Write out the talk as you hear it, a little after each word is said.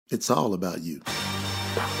It's all about you.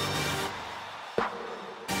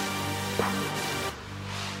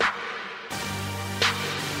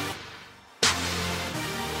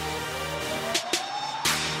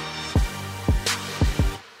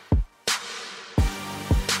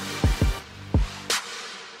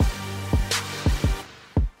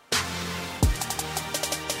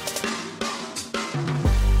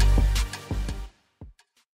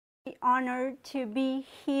 Honored to be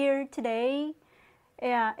here today.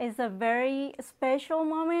 It's a very special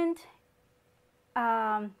moment.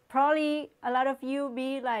 Probably a lot of you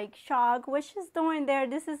be like shocked, what she's doing there?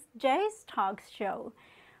 This is Jay's talk show.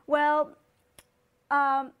 Well,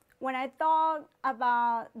 when I thought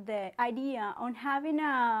about the idea on having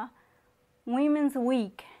a Women's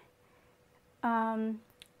Week, I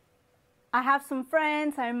have some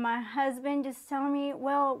friends and my husband just telling me,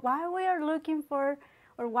 well, why we are looking for,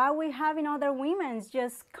 or why we having other women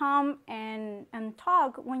just come and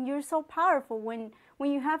talk when you're so powerful, when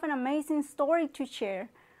you have an amazing story to share.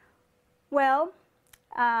 Well,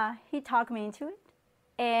 he talked me into it,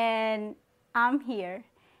 and I'm here.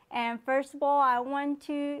 And first of all, I want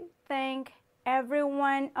to thank every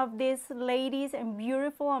one of these ladies and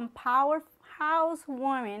beautiful and powerhouse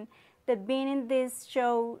women that been in this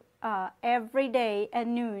show every day at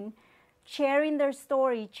noon, sharing their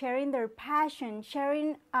story, sharing their passion,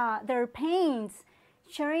 sharing their pains,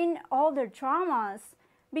 sharing all their traumas,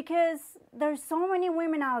 because there's so many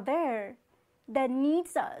women out there that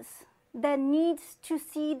needs us, that needs to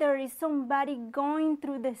see there is somebody going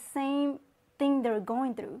through the same thing they're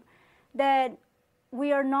going through, that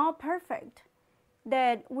we are not perfect,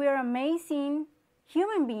 that we are amazing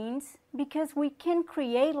human beings because we can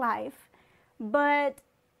create life, but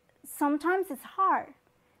sometimes it's hard.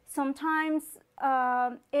 Sometimes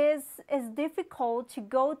it's difficult to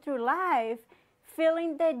go through life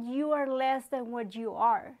feeling that you are less than what you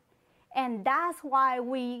are. And that's why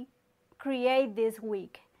we create this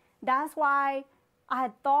week. That's why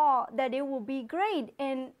I thought that it would be great.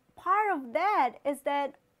 And part of that is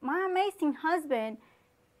that my amazing husband,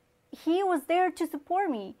 he was there to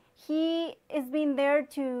support me. He has been there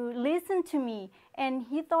to listen to me. And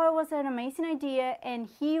he thought it was an amazing idea. And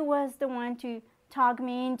he was the one to talk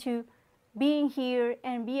me into being here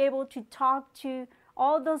and be able to talk to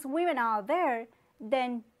all those women out there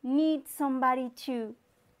that need somebody to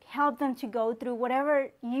help them to go through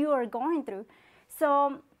whatever you are going through.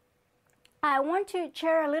 So I want to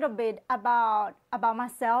share a little bit about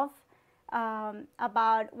myself,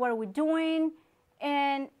 about what we're doing,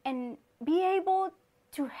 and be able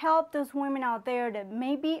to help those women out there that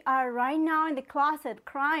maybe are right now in the closet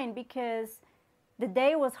crying because the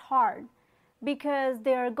day was hard, because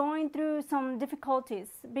they are going through some difficulties,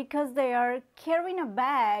 because they are carrying a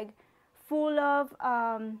bag full of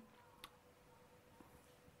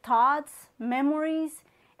thoughts, memories,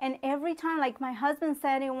 and every time, like my husband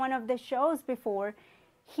said in one of the shows before,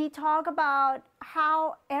 he talked about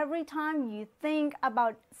how every time you think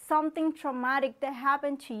about something traumatic that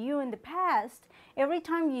happened to you in the past, every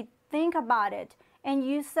time you think about it and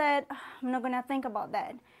you said, I'm not gonna think about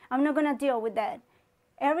that, I'm not gonna deal with that.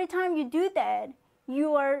 Every time you do that,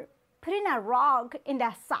 you are putting a rock in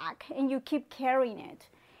that sack and you keep carrying it.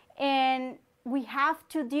 And we have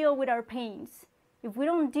to deal with our pains. If we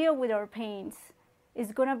don't deal with our pains,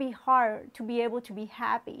 it's gonna be hard to be able to be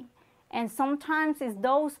happy. And sometimes it's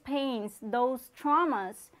those pains, those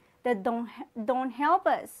traumas that don't help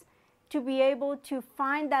us to be able to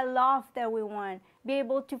find that love that we want, be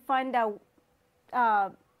able to find that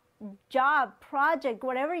job, project,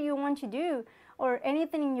 whatever you want to do, or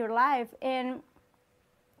anything in your life. And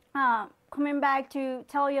coming back to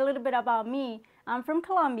tell you a little bit about me, I'm from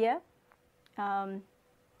Colombia.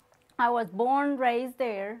 I was born, raised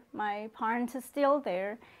there. My parents are still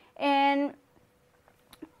there. And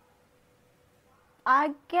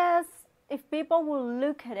I guess if people will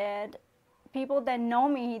look at it, people that know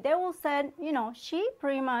me, they will say, you know, she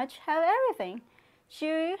pretty much had everything.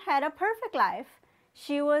 She had a perfect life.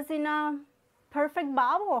 She was in a perfect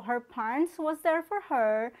bubble. Her parents was there for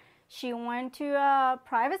her. She went to a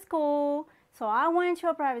private school. So I went to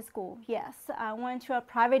a private school. Yes, I went to a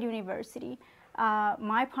private university.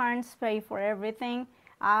 My parents paid for everything.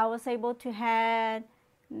 I was able to have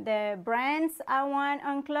the brands I want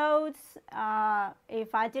on clothes.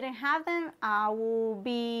 If I didn't have them, I will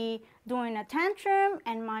be doing a tantrum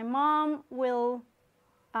and my mom will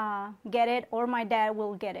get it, or my dad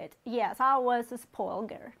will get it. Yes, I was a spoiled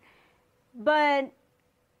girl. But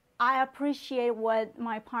I appreciate what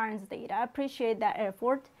my parents did. I appreciate that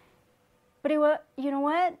effort. But it was, you know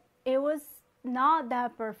what? It was not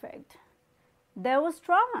that perfect. There was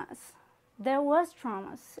traumas. there was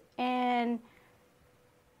traumas, and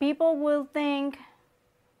people will think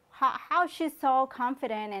how she's so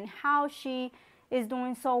confident and how she is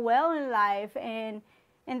doing so well in life and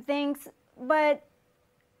things, but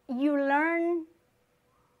you learn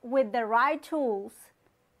with the right tools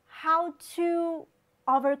how to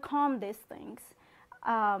overcome these things.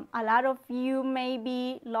 A lot of you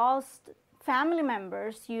maybe lost family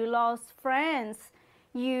members, you lost friends,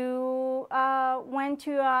 you went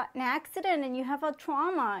to an accident and you have a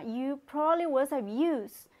trauma, you probably was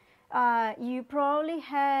abused, you probably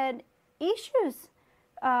had issues.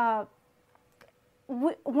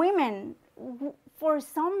 Women, for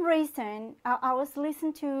some reason, I was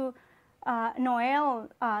listening to Noel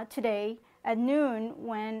today at noon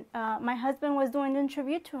when my husband was doing the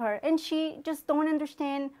interview to her, and she just don't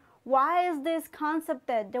understand why is this concept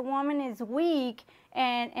that the woman is weak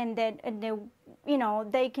and that they, you know,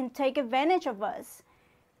 they can take advantage of us.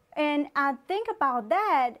 And I think about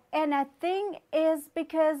that, and I think it's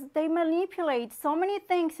because they manipulate so many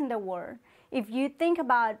things in the world. If you think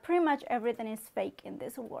about it, pretty much everything is fake in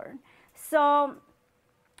this world. So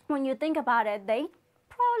when you think about it, they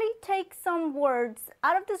probably take some words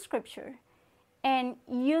out of the scripture and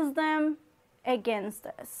use them against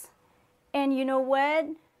us. And you know what?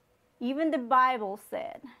 Even the Bible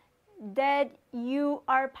said that you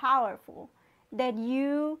are powerful, that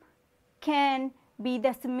you can be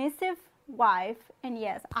the submissive wife. And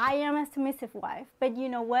yes, I am a submissive wife, but you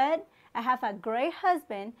know what? I have a great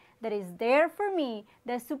husband that is there for me,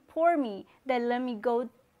 that support me, that let me go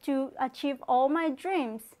to achieve all my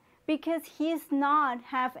dreams, because he's not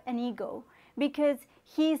have an ego, because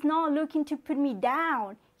he's not looking to put me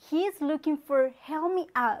down. He's looking for help me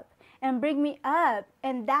up and bring me up.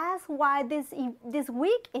 And that's why this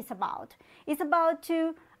week is about. It's about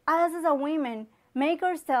to us as a women make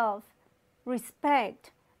ourselves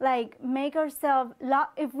respect, like make ourselves love.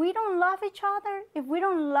 If we don't love each other, if we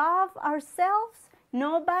don't love ourselves,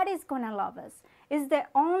 nobody's gonna love us. It's the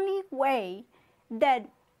only way that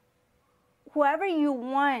whoever you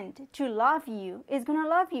want to love you is gonna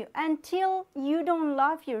love you until you don't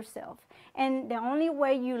love yourself. And the only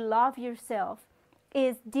way you love yourself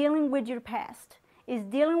is dealing with your past, is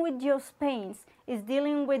dealing with your pains, is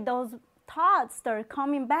dealing with those thoughts that are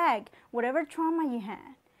coming back, whatever trauma you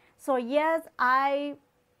had. So yes, I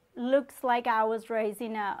looks like I was raised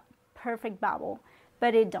in a perfect bubble,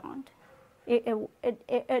 but it don't.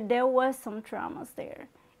 There was some traumas there.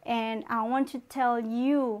 And I want to tell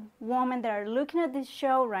you, women that are looking at this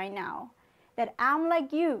show right now, that I'm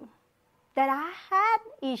like you, that I had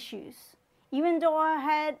issues. Even though I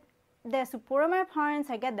had the support of my parents,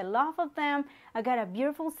 I got the love of them, I got a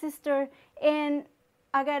beautiful sister, and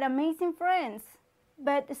I got amazing friends.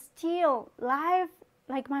 But still, life,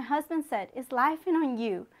 like my husband said, is life on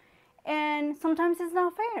you. And sometimes it's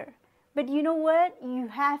not fair. But you know what? You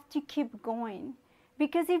have to keep going.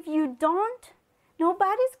 Because if you don't,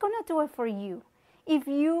 nobody's going to do it for you. If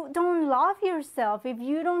you don't love yourself, if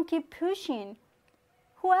you don't keep pushing,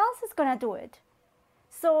 who else is going to do it?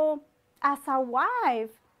 So as a wife,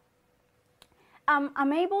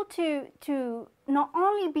 I'm able to not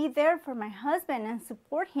only be there for my husband and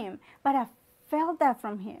support him, but I felt that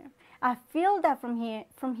from him. I feel that from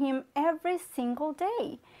him every single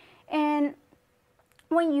day. And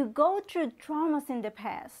when you go through traumas in the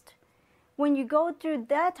past, when you go through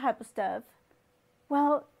that type of stuff,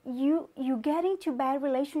 well, you get into bad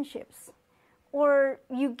relationships, or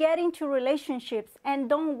you get into relationships and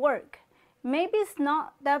don't work. Maybe it's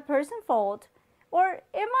not that person's fault, or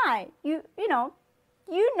it might. You know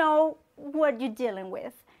what you're dealing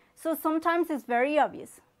with. So sometimes it's very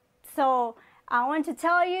obvious. So I want to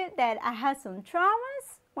tell you that I had some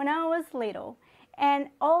traumas when I was little, and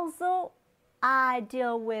also I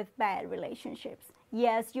deal with bad relationships.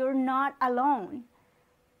 Yes, you're not alone.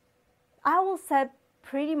 I will say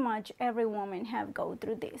pretty much every woman have go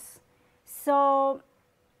through this. So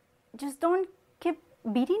just don't keep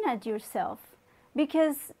beating at yourself,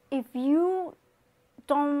 because if you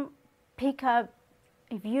don't pick up,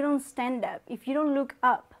 if you don't stand up, if you don't look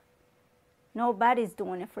up, nobody's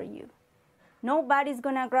doing it for you. Nobody's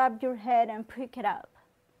gonna grab your head and pick it up.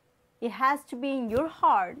 It has to be in your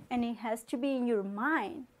heart, and it has to be in your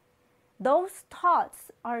mind. Those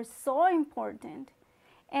thoughts are so important.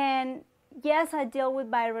 And yes, I deal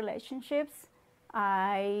with bad relationships.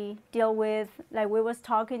 I deal with, like we was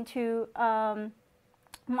talking to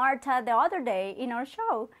Marta the other day in our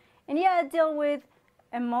show. And yeah, I deal with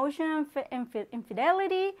emotional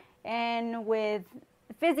infidelity and with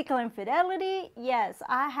physical infidelity. Yes,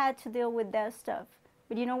 I had to deal with that stuff.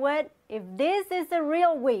 But you know what? If this is a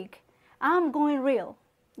real week, I'm going real.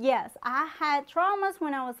 Yes, I had traumas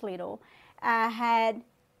when I was little. I had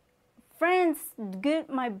friends,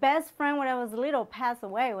 my best friend when I was little passed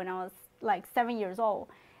away when I was like 7 years old.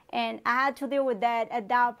 And I had to deal with that at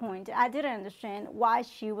that point. I didn't understand why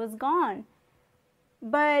she was gone.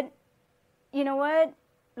 But you know what?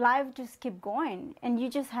 Life just keep going and you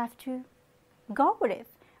just have to go with it.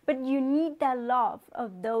 But you need that love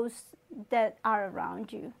of those that are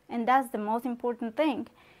around you. And that's the most important thing.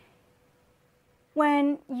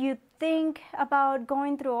 When you think about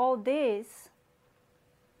going through all this,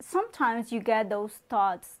 sometimes you get those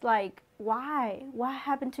thoughts like, why? What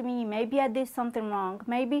happened to me? Maybe I did something wrong.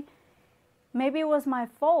 Maybe it was my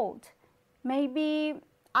fault. Maybe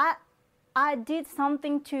I did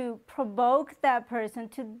something to provoke that person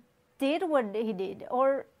to did what he did.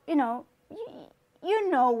 Or, you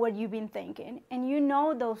know what you've been thinking, and you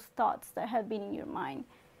know those thoughts that have been in your mind.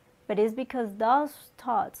 But it's because those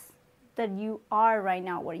thoughts that you are right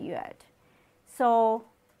now where you at. So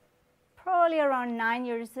probably around 9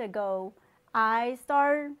 years ago, I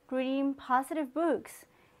started reading positive books,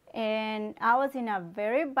 and I was in a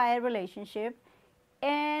very bad relationship,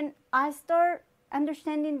 and I started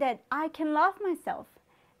understanding that I can love myself,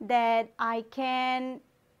 that I can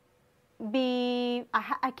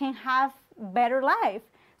I can have better life.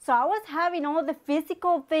 So I was having all the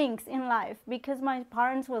physical things in life because my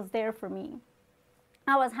parents was there for me.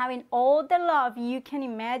 I was having all the love you can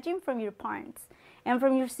imagine from your parents and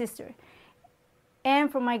from your sister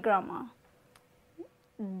and from my grandma.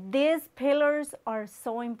 These pillars are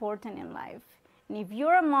so important in life. And if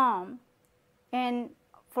you're a mom, and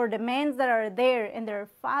for the men that are there and their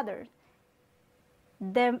fathers,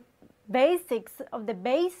 the basics of the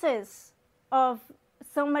basis of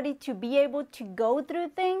somebody to be able to go through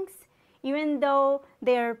things, even though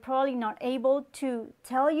they're probably not able to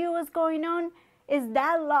tell you what's going on, is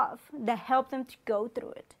that love that helps them to go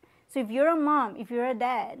through it. So if you're a mom, if you're a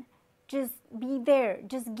dad, just be there.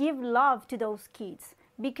 Just give love to those kids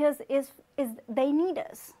because they need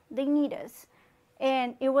us. They need us.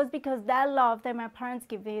 And it was because that love that my parents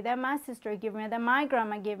gave me, that my sister gave me, that my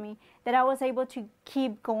grandma gave me, that I was able to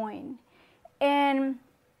keep going. And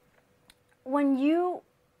when you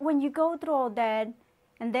go through all that,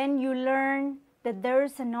 and then you learn that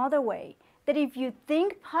there's another way, that if you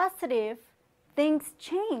think positive, things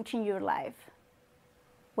change in your life.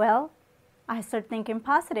 Well, I started thinking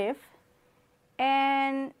positive,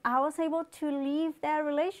 and I was able to leave that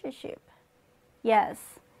relationship. Yes,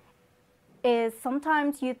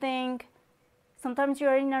 sometimes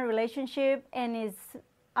you're in a relationship and it's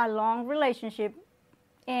a long relationship,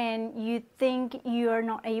 and you think you're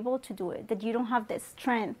not able to do it, that you don't have the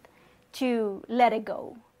strength to let it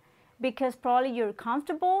go, because probably you're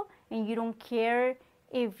comfortable and you don't care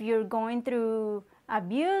if you're going through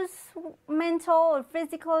abuse, mental or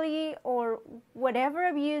physically, or whatever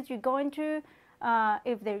abuse you're going through,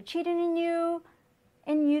 if they're cheating on you,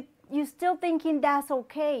 and you still thinking that's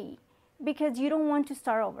okay because you don't want to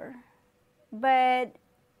start over. But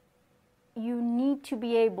you need to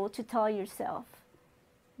be able to tell yourself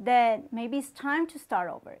that maybe it's time to start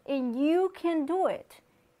over, and you can do it.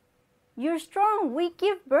 You're strong. We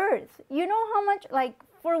give birth. You know how much, like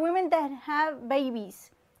for women that have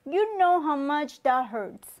babies, you know how much that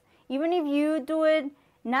hurts. Even if you do it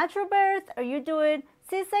natural birth or you do it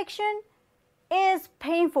C-section, it's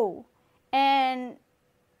painful, and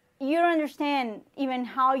you don't understand even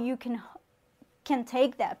how you can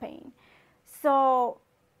take that pain. So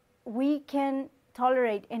we can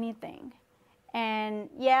tolerate anything. And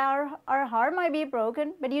yeah, our heart might be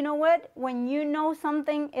broken, but you know what? When you know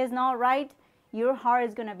something is not right, your heart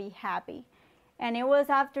is gonna be happy. And it was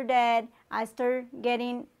after that I started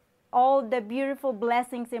getting all the beautiful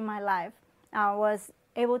blessings in my life. I was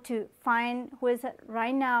able to find who is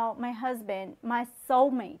right now my husband, my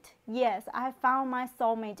soulmate. Yes, I found my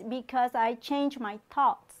soulmate because I changed my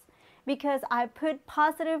thoughts, because I put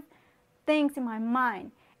positive things in my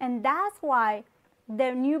mind. And that's why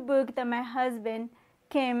the new book that my husband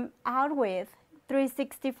came out with,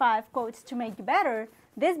 365 Quotes to Make You Better,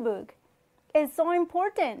 this book is so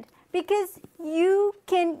important because you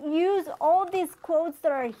can use all these quotes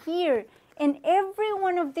that are here, and every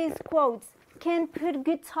one of these quotes can put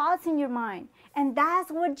good thoughts in your mind. And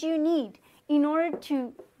that's what you need in order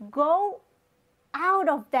to go out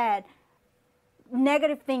of that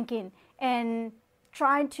negative thinking and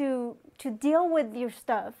try to deal with your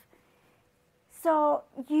stuff. So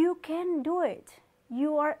you can do it.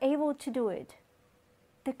 You are able to do it.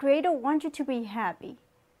 The Creator wants you to be happy.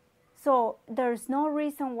 So there's no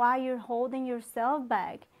reason why you're holding yourself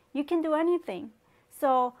back. You can do anything.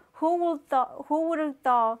 So who would have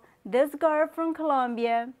thought this girl from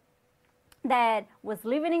Colombia that was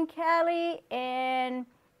living in Cali, and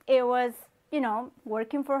it was,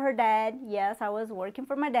 working for her dad. Yes, I was working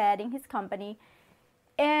for my dad in his company,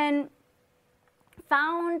 and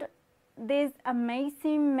found this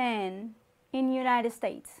amazing man in United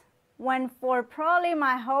States, when for probably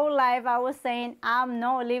my whole life I was saying I'm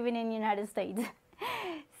not living in United States.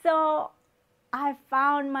 So I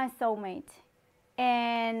found my soulmate,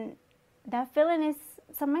 and that feeling is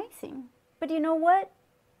amazing. But you know what?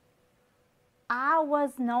 I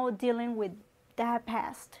was not dealing with that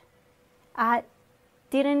past. I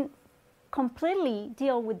didn't completely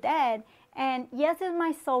deal with that. And yes, it's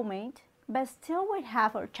my soulmate, but still we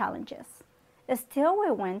have our challenges. Still we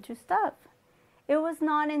went through stuff. It was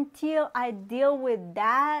not until I deal with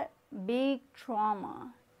that big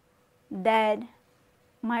trauma that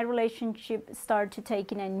my relationship started to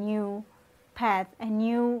taking a new path, a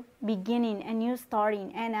new beginning, a new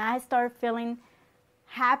starting, and I start feeling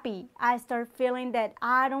happy. I start feeling that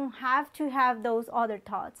I don't have to have those other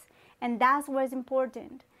thoughts. And that's what's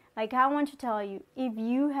important. Like, I want to tell you, if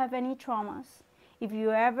you have any traumas, if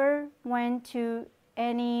you ever went to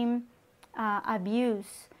any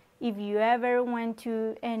abuse, if you ever went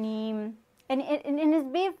to any, and it's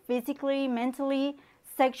be physically, mentally,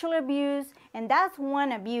 sexual abuse, and that's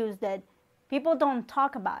one abuse that people don't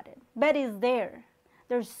talk about it, but it's there.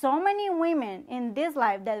 There's so many women in this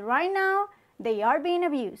life that right now they are being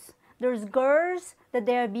abused. There's girls that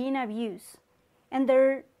they are being abused, and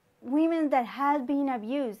there are women that have been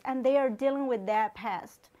abused, and they are dealing with that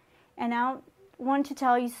past. And I want to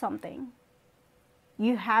tell you something.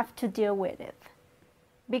 You have to deal with it,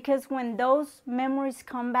 because when those memories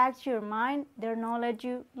come back to your mind, they're not let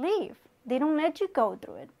you leave. They don't let you go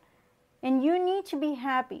through it. And you need to be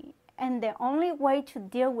happy. And the only way to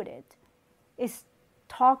deal with it is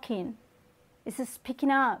talking, is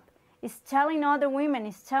speaking up, is telling other women,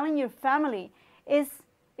 is telling your family, is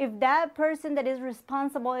if that person that is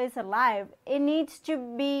responsible is alive, it needs to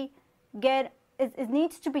be it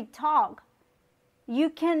needs to be talked. You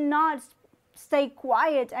cannot stay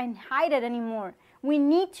quiet and hide it anymore. We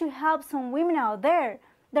need to help some women out there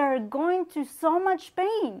that are going through so much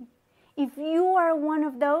pain. If you are one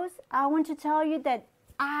of those, I want to tell you that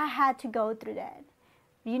I had to go through that.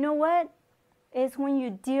 You know what? It's when you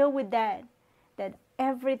deal with that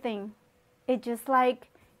everything, it's just like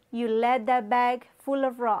you let that bag full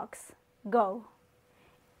of rocks go,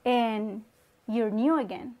 and you're new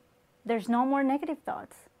again. There's no more negative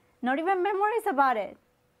thoughts, not even memories about it.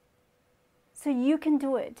 So you can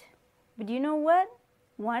do it. But you know what?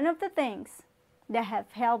 One of the things that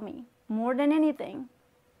have helped me more than anything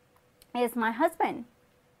is my husband.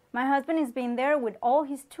 My husband has been there with all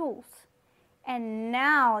his tools. And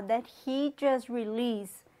now that he just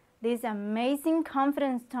released these amazing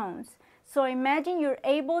confidence tones. So imagine you're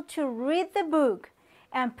able to read the book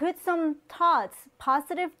and put some thoughts,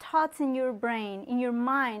 positive thoughts in your brain, in your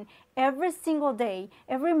mind, every single day,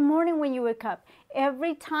 every morning when you wake up,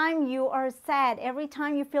 every time you are sad, every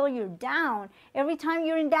time you feel you're down, every time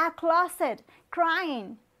you're in that closet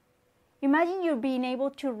crying. Imagine you're being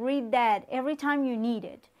able to read that every time you need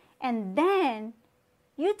it. And then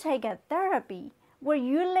you take a therapy where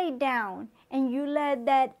you lay down and you let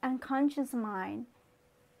that unconscious mind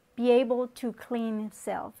be able to clean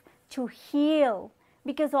itself, to heal.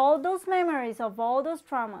 Because all those memories of all those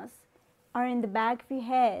traumas are in the back of your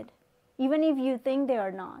head, even if you think they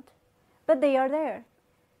are not. But they are there.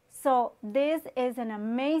 So this is an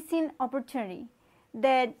amazing opportunity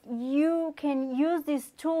that you can use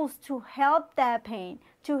these tools to help that pain,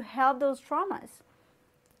 to help those traumas.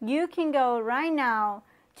 You can go right now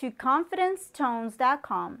to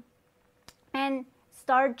confidencetones.com and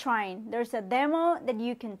start trying. There's a demo that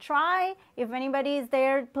you can try. If anybody is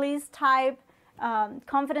there, please type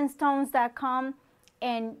confidencetones.com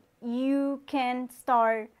and you can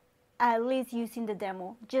start at least using the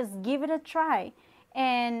demo. Just give it a try.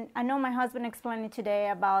 And I know my husband explained it today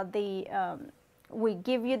about the we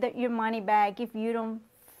give you your money back if you don't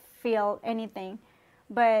feel anything.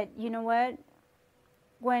 But you know what?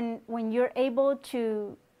 When you're able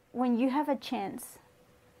to, when you have a chance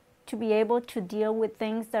to be able to deal with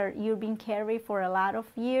things that you've been carrying for a lot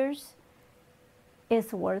of years,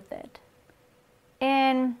 it's worth it.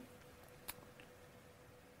 And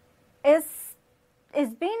it's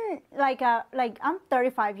been like I'm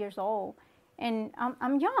 35 years old, and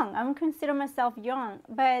I'm young. I'm consider myself young,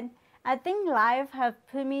 but I think life have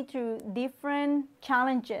put me through different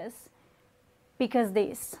challenges because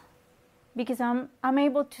I'm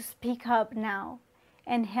able to speak up now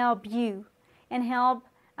and help you and help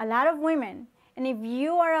a lot of women. And if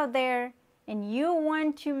you are out there and you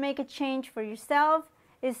want to make a change for yourself,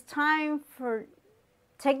 it's time for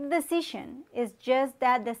take the decision. It's just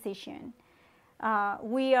that decision.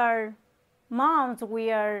 We are moms,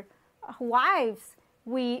 we are wives,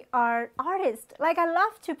 we are artists. Like, I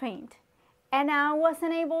love to paint, and I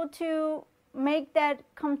wasn't able to make that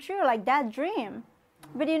come true, like that dream.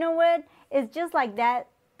 But you know what? It's just like that.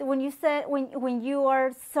 When you said when you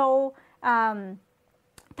are so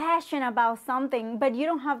passionate about something, but you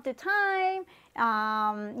don't have the time,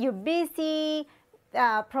 you're busy,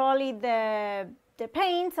 probably the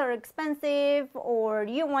paints are expensive, or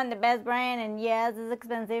you want the best brand, and yes, it's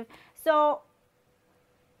expensive. So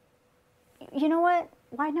you know what?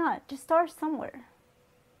 Why not? Just start somewhere.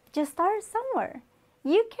 Just start somewhere.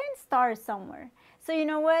 You can start somewhere. So you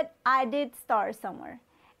know what? I did start somewhere.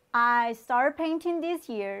 I started painting this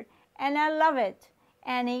year, and I love it.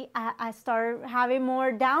 And I started having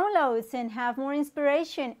more downloads and have more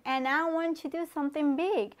inspiration, and I want to do something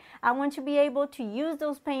big. I want to be able to use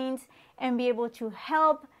those paints and be able to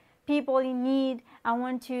help people in need. I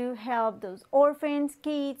want to help those orphans,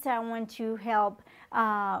 kids. I want to help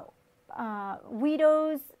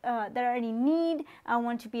widows that are in need. I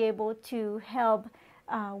want to be able to help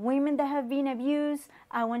women that have been abused.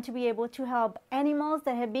 I want to be able to help animals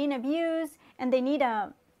that have been abused and they need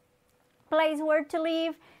a place where to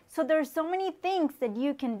live. So there's so many things that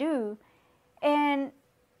you can do. And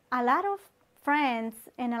a lot of friends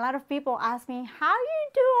and a lot of people ask me, how you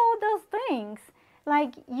do all those things?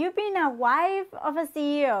 Like, you've been a wife of a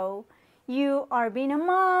CEO, you are being a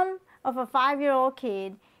mom of a 5-year-old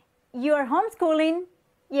kid, you are homeschooling.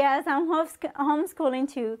 Yes, I'm homeschooling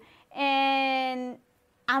too. And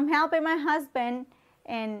I'm helping my husband.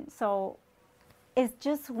 And so it's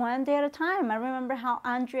just one day at a time. I remember how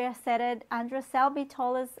Andrea said it. Andrea Selby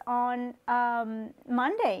told us on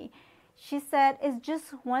Monday. She said, it's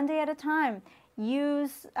just one day at a time.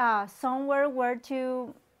 Use somewhere where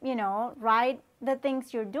to, write the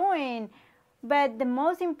things you're doing. But the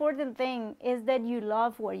most important thing is that you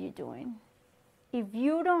love what you're doing. If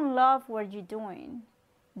you don't love what you're doing,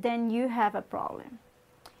 then you have a problem.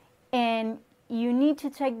 And you need to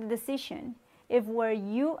take the decision if where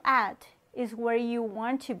you at is where you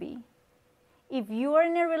want to be. If you are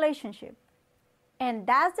in a relationship and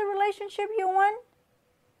that's the relationship you want,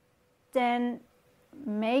 then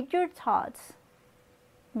make your thoughts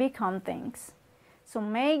become things. So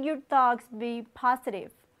make your thoughts be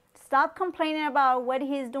positive. Stop complaining about what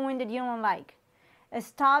he's doing that you don't like.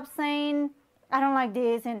 Stop saying, I don't like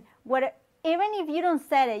this, and what. Even if you don't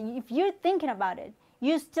say it, if you're thinking about it,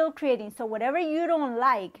 you're still creating. So whatever you don't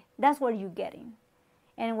like, that's what you're getting.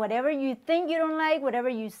 And whatever you think you don't like, whatever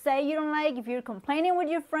you say you don't like, if you're complaining with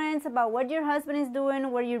your friends about what your husband is doing,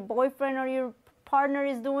 what your boyfriend or your partner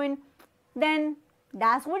is doing, then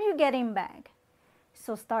that's what you're getting back.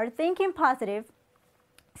 So start thinking positive,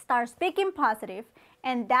 start speaking positive,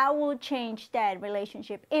 and that will change that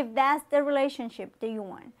relationship, if that's the relationship that you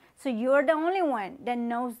want. So you're the only one that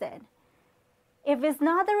knows that. If it's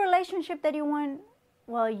not the relationship that you want,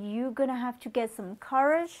 well, you're going to have to get some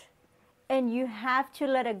courage and you have to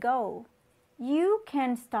let it go. You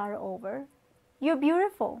can start over. You're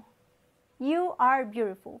beautiful. You are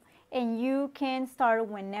beautiful. And you can start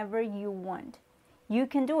whenever you want. You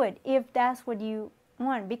can do it if that's what you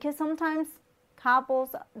want. Because sometimes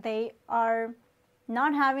couples, they are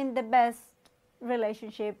not having the best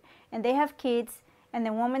relationship and they have kids, and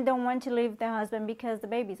the woman don't want to leave the husband because the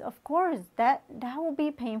babies. Of course, that will be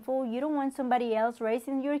painful. You don't want somebody else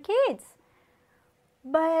raising your kids.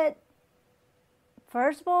 But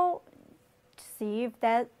first of all, see if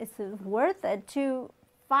that is worth it to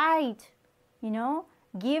fight.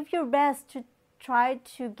 Give your best to try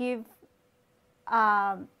to give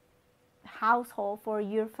household for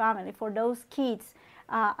your family, for those kids,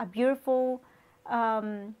 a beautiful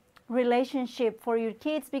relationship for your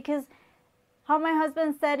kids. Because how my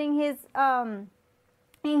husband said in his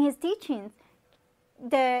teachings,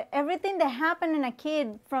 everything that happened in a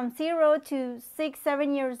kid from 0 to 6,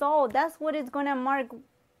 7 years old, that's what is gonna mark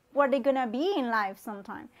what they're gonna be in life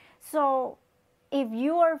sometime. So if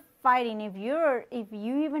you are fighting, if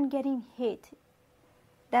you even getting hit,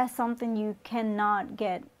 that's something you cannot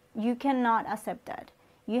get. You cannot accept that.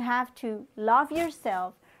 You have to love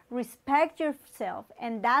yourself, respect yourself,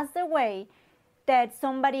 and that's the way that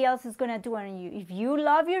somebody else is going to do it on you. If you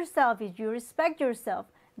love yourself, if you respect yourself,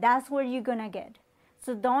 that's where you're going to get.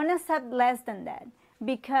 So don't accept less than that,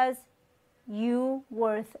 because you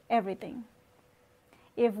worth everything.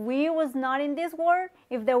 If we was not in this world,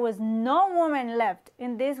 if there was no woman left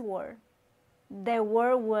in this world, the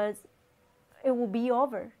world was it will be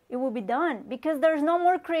over. It will be done because there's no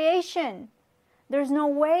more creation. There's no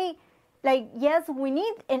way. Like, yes, we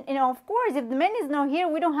need, and of course, if the man is not here,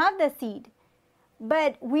 we don't have the seed.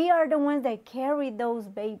 But we are the ones that carry those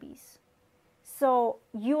babies. So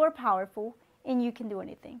you are powerful and you can do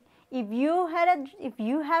anything. If you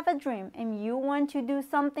have a dream and you want to do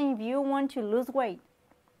something, if you want to lose weight,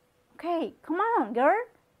 okay, come on, girl.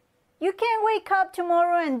 You can't wake up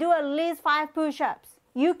tomorrow and do at least 5 push-ups.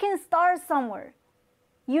 You can start somewhere.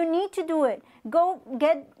 You need to do it. Go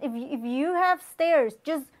get, if you have stairs,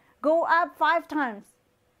 just go up 5 times.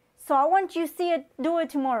 So I want you to see it, do it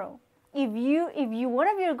tomorrow. If you one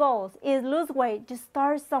of your goals is lose weight, just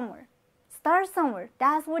start somewhere. Start somewhere.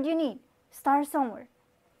 That's what you need. Start somewhere.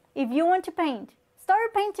 If you want to paint,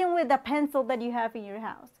 start painting with the pencil that you have in your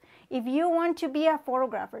house. If you want to be a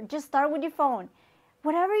photographer, just start with your phone.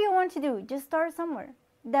 Whatever you want to do, just start somewhere.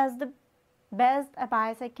 That's the best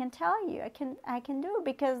advice I can tell you. I can do,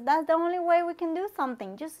 because that's the only way we can do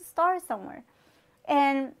something. Just start somewhere.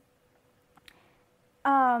 And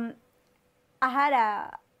I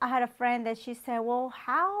had a friend that she said, well,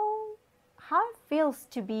 how it feels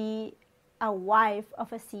to be a wife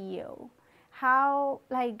of a CEO? How,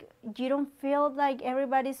 like, you don't feel like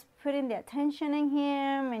everybody's putting the attention in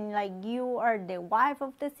him and like you are the wife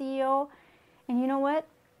of the CEO? And you know what?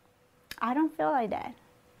 I don't feel like that,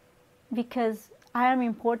 because I am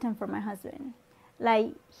important for my husband.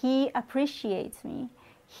 Like, he appreciates me.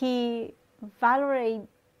 He valorates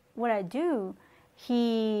what I do.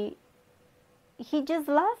 He just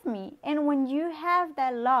loves me. And when you have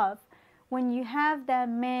that love, when you have that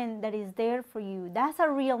man that is there for you, that's a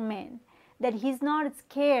real man. That he's not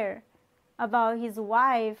scared about his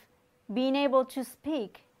wife being able to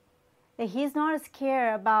speak. That he's not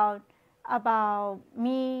scared about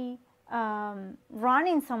me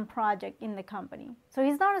running some project in the company. So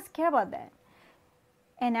he's not scared about that.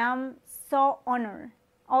 And I'm so honored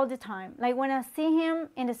all the time. Like, when I see him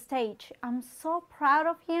in the stage, I'm so proud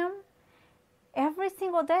of him every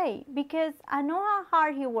single day, because I know how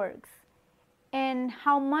hard he works and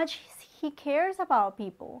how much he cares about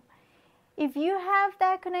people. If you have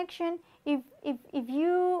that connection, if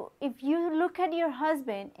you look at your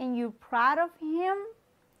husband and you're proud of him,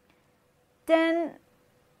 then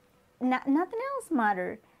nothing else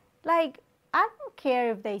matters. Like, I don't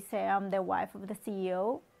care if they say I'm the wife of the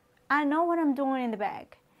CEO. I know what I'm doing in the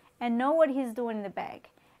back. I know what he's doing in the back.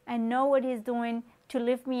 I know what he's doing to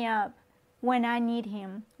lift me up when I need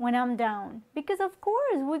him, when I'm down. Because of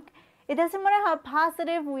course, it doesn't matter how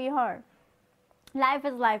positive we are. Life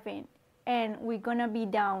is life, and we're gonna be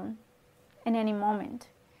down in any moment.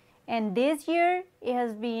 And this year, it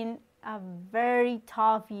has been a very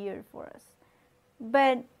tough year for us.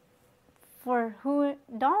 But for who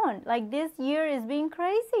don't, like, this year is being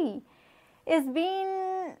crazy. It's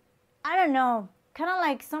been, I don't know, kind of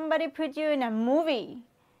like somebody put you in a movie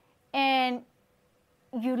and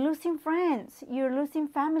you're losing friends, you're losing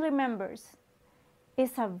family members.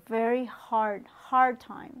 It's a very hard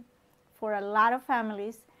time for a lot of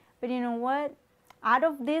families. But you know what? Out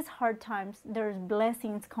of these hard times, there's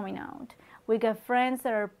blessings coming out. We got friends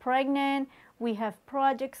that are pregnant. We have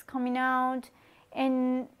projects coming out.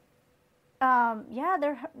 And yeah,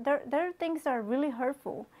 there are things that are really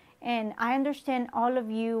hurtful. And I understand all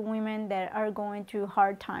of you women that are going through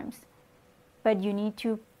hard times. But you need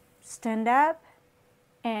to stand up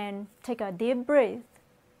and take a deep breath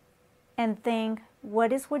and think,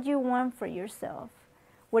 what is what you want for yourself?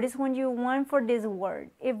 What is what you want for this world?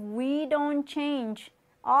 If we don't change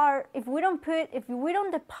if we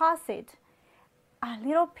don't deposit a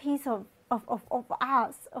little piece of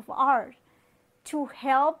us, of art, to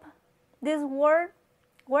help this world,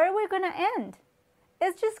 where are we gonna end?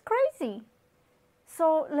 It's just crazy.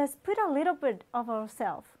 So let's put a little bit of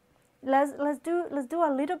ourselves. Let's do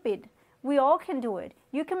a little bit. We all can do it.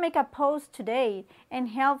 You can make a post today and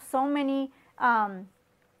help so many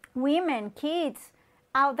women, kids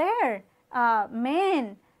out there,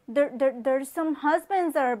 men. There's some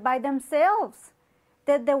husbands that are by themselves,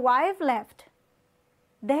 that the wife left.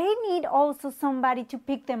 They need also somebody to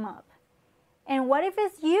pick them up. And what if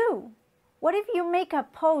it's you? What if you make a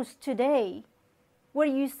post today where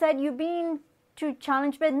you said you've been to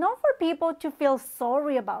challenge, but not for people to feel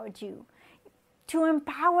sorry about you, to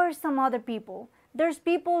empower some other people. There's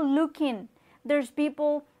people looking. There's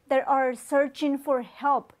people that are searching for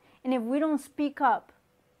help. And if we don't speak up,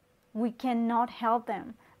 we cannot help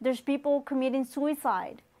them. There's people committing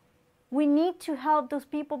suicide. We need to help those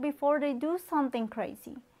people before they do something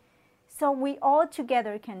crazy. So we all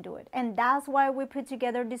together can do it. And that's why we put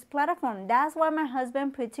together this platform. That's why my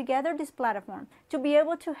husband put together this platform, to be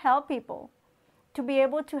able to help people. to be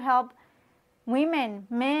able to help women,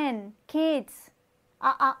 men, kids.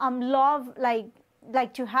 Love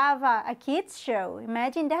like to have a kids show.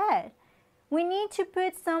 Imagine that. We need to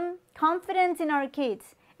put some confidence in our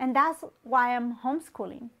kids, and that's why I'm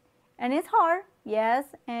homeschooling. And it's hard, yes.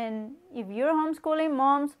 And if you're homeschooling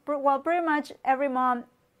moms, well, pretty much every mom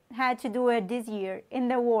had to do it this year in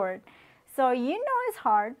the world. So you know it's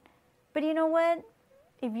hard, but you know what?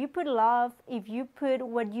 If you put love, if you put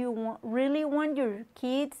what you really want your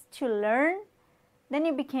kids to learn, then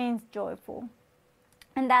it becomes joyful.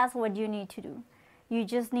 And that's what you need to do. You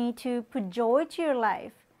just need to put joy to your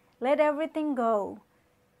life. Let everything go.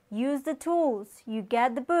 Use the tools. You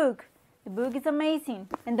get the book. The book is amazing.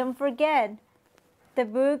 And don't forget, the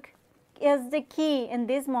book is the key in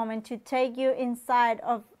this moment to take you inside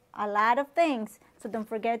of a lot of things. So don't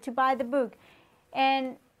forget to buy the book.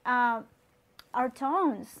 And our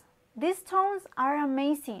tones. These tones are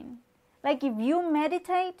amazing. Like if you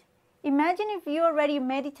meditate, imagine if you're already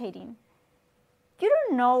meditating. You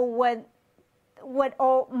don't know what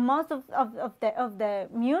most of the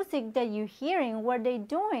music that you're hearing, what they're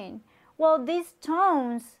doing. Well, these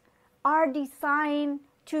tones are designed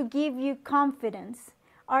to give you confidence,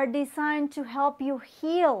 are designed to help you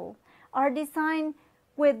heal, are designed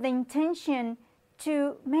with the intention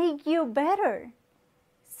to make you better.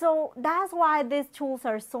 So that's why these tools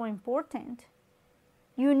are so important.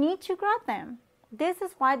 You need to grab them. This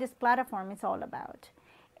is why this platform is all about.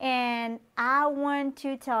 And I want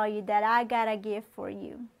to tell you that I got a gift for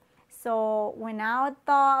you. So when I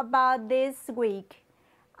thought about this week,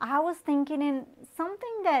 I was thinking in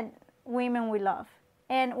something that women we love.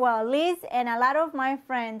 And well, Liz and a lot of my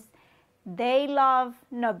friends, they love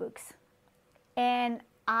notebooks. And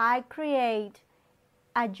I create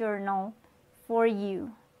a journal for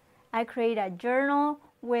you. I create a journal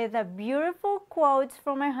with a beautiful quotes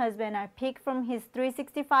from my husband. I pick from his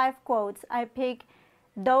 365 quotes. I pick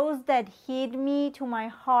those that hit me to my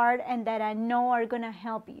heart and that I know are going to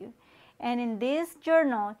help you. And in this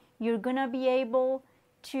journal, you're going to be able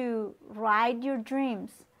to write your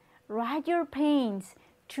dreams, write your pains,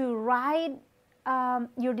 to write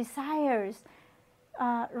your desires,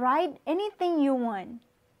 write anything you want.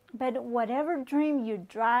 But whatever dream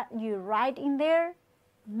you write in there,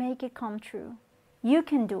 make it come true. You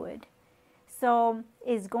can do it. So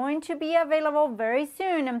it's going to be available very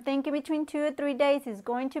soon. I'm thinking between 2 or 3 days it's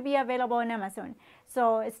going to be available on Amazon.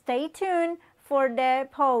 So stay tuned for the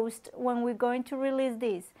post when we're going to release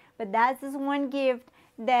this. But that's just one gift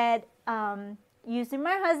that using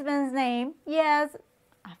my husband's name, yes,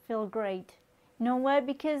 I feel great. You know what?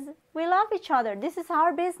 Because we love each other. This is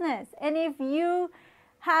our business. And if you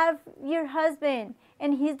have your husband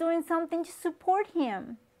and he's doing something, to support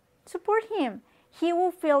him. Support him. He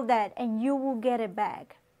will feel that and you will get it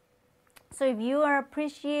back. So if you are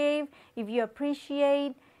appreciative, if you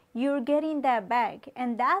appreciate, you're getting that back.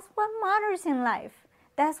 And that's what matters in life.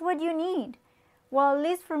 That's what you need. Well, at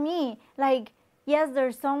least for me, like, yes,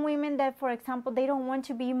 there's some women that, for example, they don't want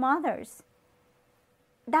to be mothers.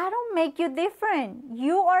 That don't make you different.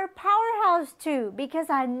 You are a powerhouse too, because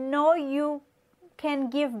I know you can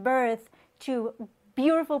give birth to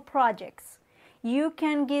beautiful projects. You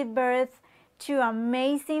can give birth to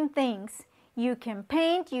amazing things. You can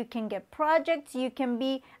paint, you can get projects, you can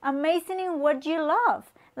be amazing in what you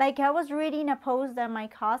love. Like I was reading a post that my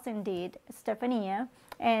cousin did, Stefania,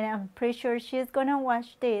 and I'm pretty sure she's gonna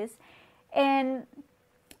watch this. And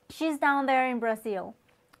she's down there in Brazil.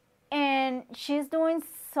 And she's doing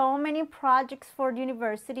so many projects for the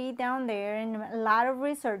university down there and a lot of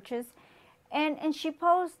researches. And she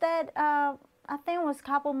posted I think it was a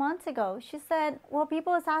couple months ago. She said, well,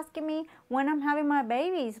 people is asking me when I'm having my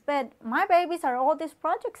babies, but my babies are all these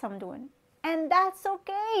projects I'm doing. And that's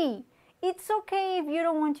okay. It's okay if you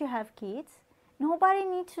don't want to have kids. Nobody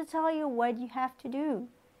needs to tell you what you have to do.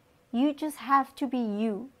 You just have to be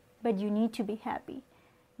you, but you need to be happy.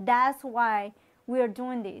 That's why we are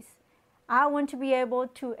doing this. I want to be able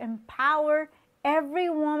to empower every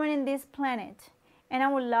woman in this planet. And I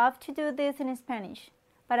would love to do this in Spanish.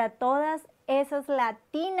 Para todas esas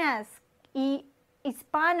latinas y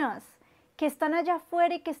hispanas que están allá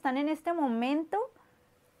afuera y que están en este momento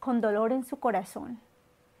con dolor en su corazón,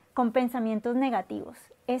 con pensamientos negativos.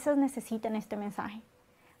 Esas necesitan este mensaje.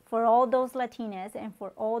 For all those Latinas and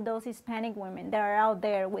for all those Hispanic women that are out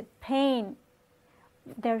there with pain,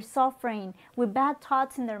 they're suffering, with bad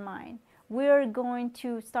thoughts in their mind, we're going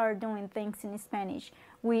to start doing things in Spanish.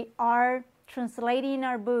 We are translating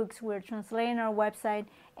our books, we're translating our website,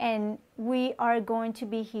 and we are going to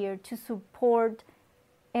be here to support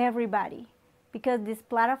everybody because this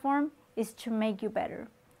platform is to make you better.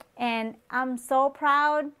 And I'm so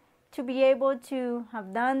proud to be able to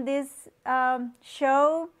have done this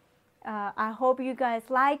show. I hope you guys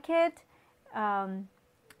like it.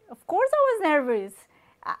 Of course I was nervous.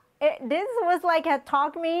 This was like a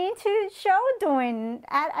talk me into show doing.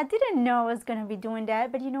 I didn't know I was going to be doing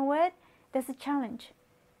that, but you know what? That's a challenge.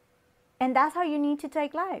 And that's how you need to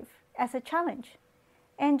take life, as a challenge.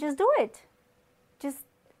 And just do it.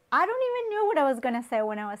 I don't even know what I was going to say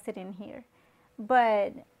when I was sitting here.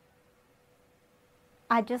 But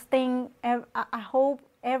I just think, I hope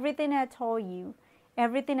everything I told you,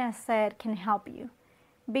 everything I said can help you.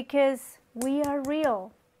 Because we are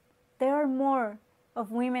real. There are more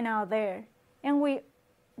of women out there, and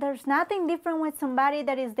there's nothing different with somebody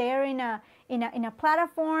that is there in a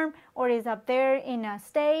platform, or is up there in a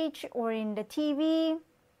stage or in the TV.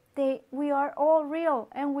 We are all real,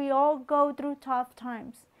 and we all go through tough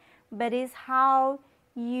times, but it's how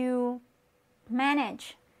you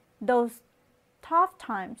manage those tough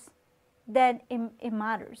times that it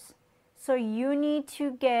matters. So you need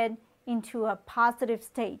to get into a positive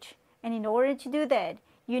stage, and in order to do that,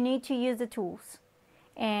 you need to use the tools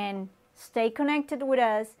and stay connected with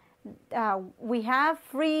us. We have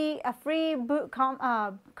a free book,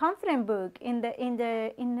 confident book in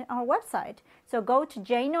our website. So go to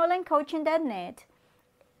jnolandcoaching.net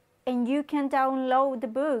and you can download the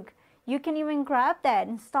book. You can even grab that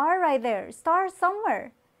and start right there. Start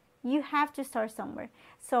somewhere. You have to start somewhere.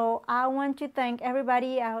 So I want to thank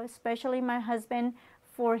everybody, especially my husband,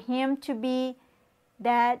 for him to be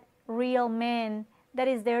that real man that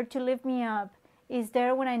is there to lift me up, is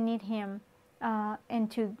there when I need him,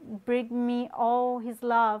 and to bring me all his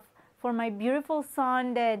love. For my beautiful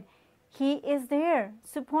son, that he is there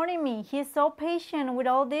supporting me. He's so patient with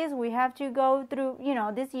all this. We have to go through,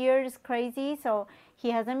 this year is crazy, so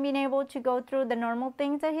he hasn't been able to go through the normal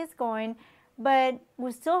things that he's going, but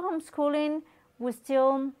we're still homeschooling. We're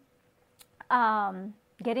still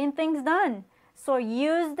getting things done. So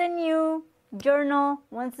use the new journal.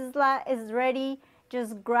 Once it's ready,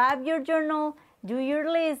 just grab your journal, do your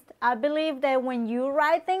list. I believe that when you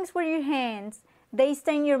write things with your hands, they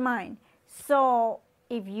stay in your mind. So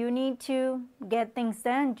if you need to get things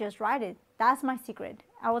done, just write it. That's my secret.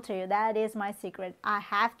 I will tell you, that is my secret. I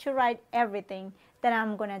have to write everything that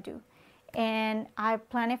I'm gonna do. And I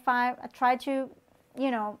try to,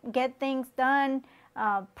 get things done,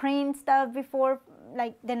 print stuff before,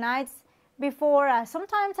 like the nights before.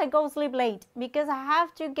 Sometimes I go sleep late because I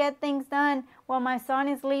have to get things done while my son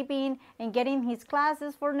is sleeping and getting his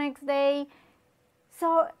classes for next day.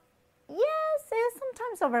 So yes, it's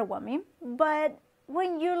sometimes overwhelming, but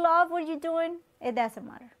when you love what you're doing, it doesn't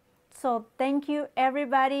matter. So thank you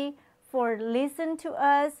everybody for listening to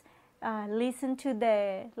us. Listen to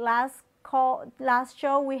the last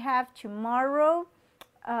show we have tomorrow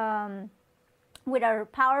with our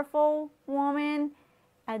powerful woman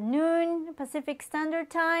at noon Pacific Standard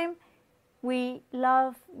Time. We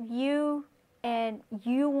love you, and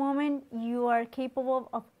you woman, you are capable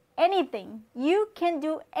of anything. You can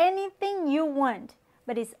do anything you want,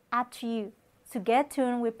 but it's up to you. So get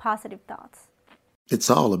tuned with positive thoughts. It's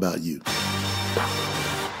all about you.